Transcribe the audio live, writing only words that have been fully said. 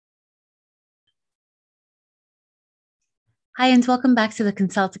Hi, and welcome back to the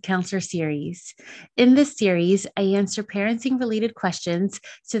Consult a Counselor series. In this series, I answer parenting related questions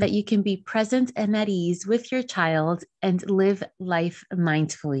so that you can be present and at ease with your child and live life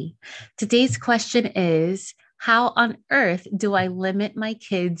mindfully. Today's question is, how on earth do I limit my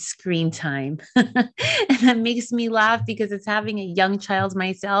kids' screen time? And that makes me laugh because it's having a young child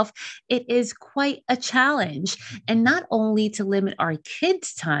myself. It is quite a challenge. And not only to limit our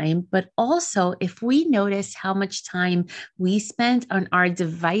kids' time, but also if we notice how much time we spend on our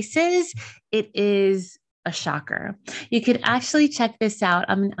devices, it is a shocker. You could actually check this out.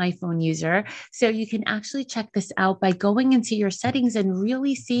 I'm an iPhone user. So you can actually check this out by going into your settings and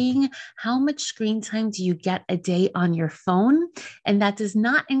really seeing how much screen time do you get a day on your phone. And that does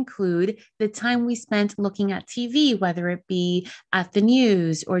not include the time we spent looking at TV, whether it be at the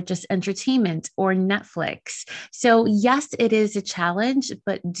news or just entertainment or Netflix. So yes, it is a challenge,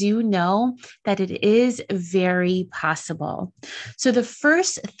 but do know that it is very possible. So, the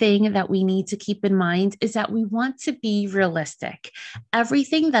first thing that we need to keep in mind is that we want to be realistic.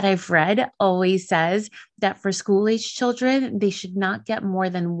 Everything that I've read always says that for school age children, they should not get more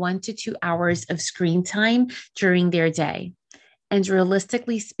than 1 to 2 hours of screen time during their day. And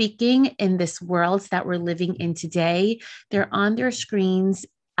realistically speaking, in this world that we're living in today, they're on their screens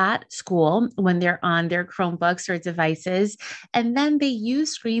at school when they're on their Chromebooks or devices, and then they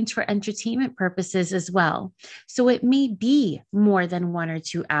use screens for entertainment purposes as well. So it may be more than 1 or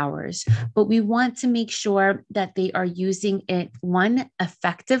 2 hours, but we want to make sure that they are using it, one,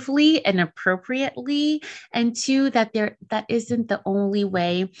 effectively and appropriately, and two, that isn't the only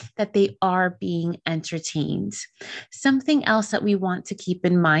way that they are being entertained. Something else that we want to keep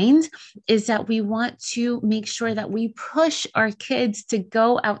in mind is that we want to make sure that we push our kids to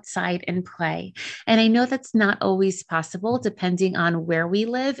go outside and play. And I know that's not always possible depending on where we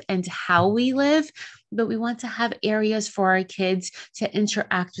live and how we live, but we want to have areas for our kids to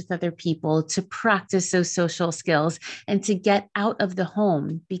interact with other people, to practice those social skills, and to get out of the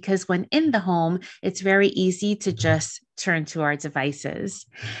home. Because when in the home, it's very easy to just turn to our devices.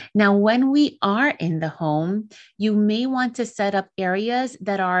 Now, when we are in the home, you may want to set up areas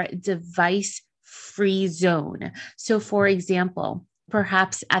that are device free zone. So, for example,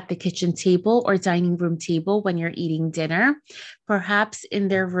 perhaps at the kitchen table or dining room table when you're eating dinner, perhaps in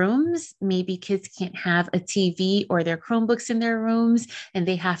their rooms, maybe kids can't have a TV or their Chromebooks in their rooms, and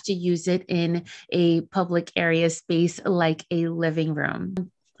they have to use it in a public area space like a living room.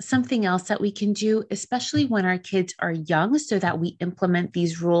 Something else that we can do, especially when our kids are young, so that we implement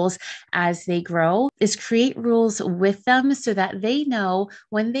these rules as they grow, is create rules with them so that they know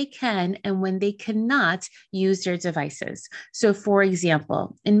when they can and when they cannot use their devices. So, for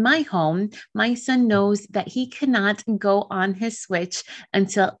example, in my home, my son knows that he cannot go on his Switch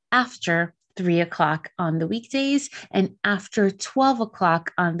until after 3 o'clock on the weekdays and after 12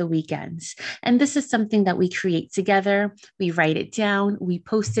 o'clock on the weekends. And this is something that we create together. We write it down, we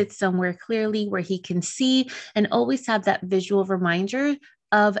post it somewhere clearly where he can see and always have that visual reminder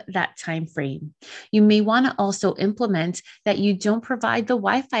of that time frame. You may want to also implement that you don't provide the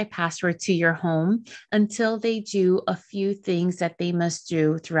Wi-Fi password to your home until they do a few things that they must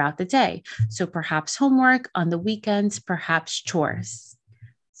do throughout the day. So perhaps homework on the weekends, perhaps chores.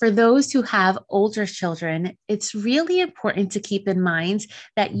 For those who have older children, it's really important to keep in mind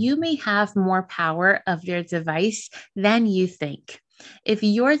that you may have more power of your device than you think. If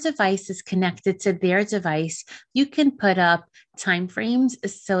your device is connected to their device, you can put up time frames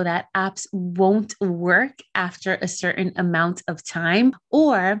so that apps won't work after a certain amount of time,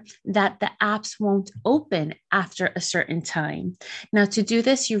 or that the apps won't open after a certain time. Now, to do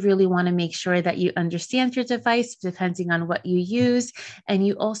this, you really want to make sure that you understand your device depending on what you use. And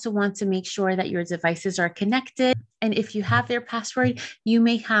you also want to make sure that your devices are connected. And if you have their password, you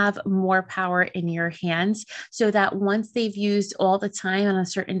may have more power in your hands so that once they've used all the time on a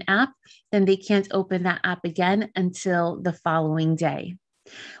certain app, then they can't open that app again until the following day.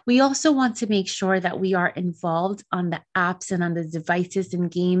 We also want to make sure that we are involved on the apps and on the devices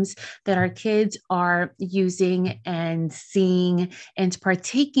and games that our kids are using and seeing and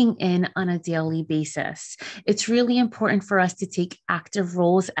partaking in on a daily basis. It's really important for us to take active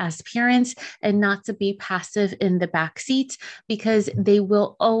roles as parents and not to be passive in the backseat, because they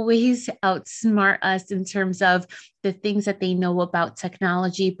will always outsmart us in terms of the things that they know about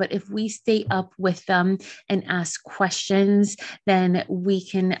technology. But if we stay up with them and ask questions, then we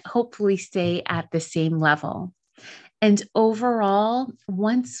can hopefully stay at the same level. And overall,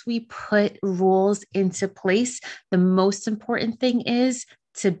 once we put rules into place, the most important thing is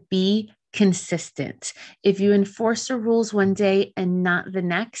to be consistent. If you enforce the rules one day and not the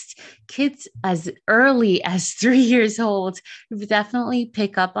next, kids as early as 3 years old definitely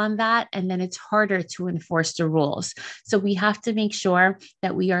pick up on that. And then it's harder to enforce the rules. So we have to make sure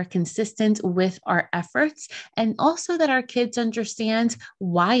that we are consistent with our efforts, and also that our kids understand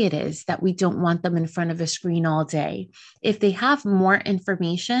why it is that we don't want them in front of a screen all day. If they have more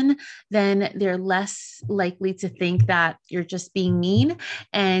information, then they're less likely to think that you're just being mean,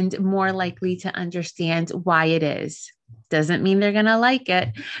 and more likely to understand why it is. Doesn't mean they're going to like it,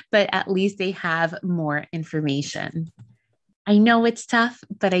 but at least they have more information. I know it's tough,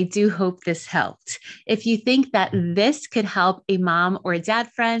 but I do hope this helped. If you think that this could help a mom or a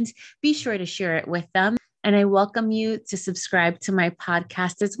dad friend, be sure to share it with them. And I welcome you to subscribe to my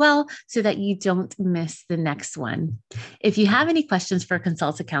podcast as well, so that you don't miss the next one. If you have any questions for a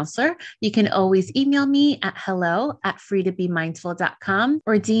consultant counselor, you can always email me at hello@freetobemindful.com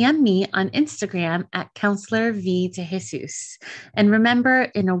or DM me on Instagram at Counselor V de Jesus. And remember,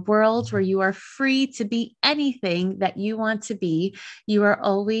 in a world where you are free to be anything that you want to be, you are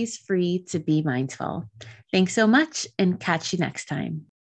always free to be mindful. Thanks so much, and catch you next time.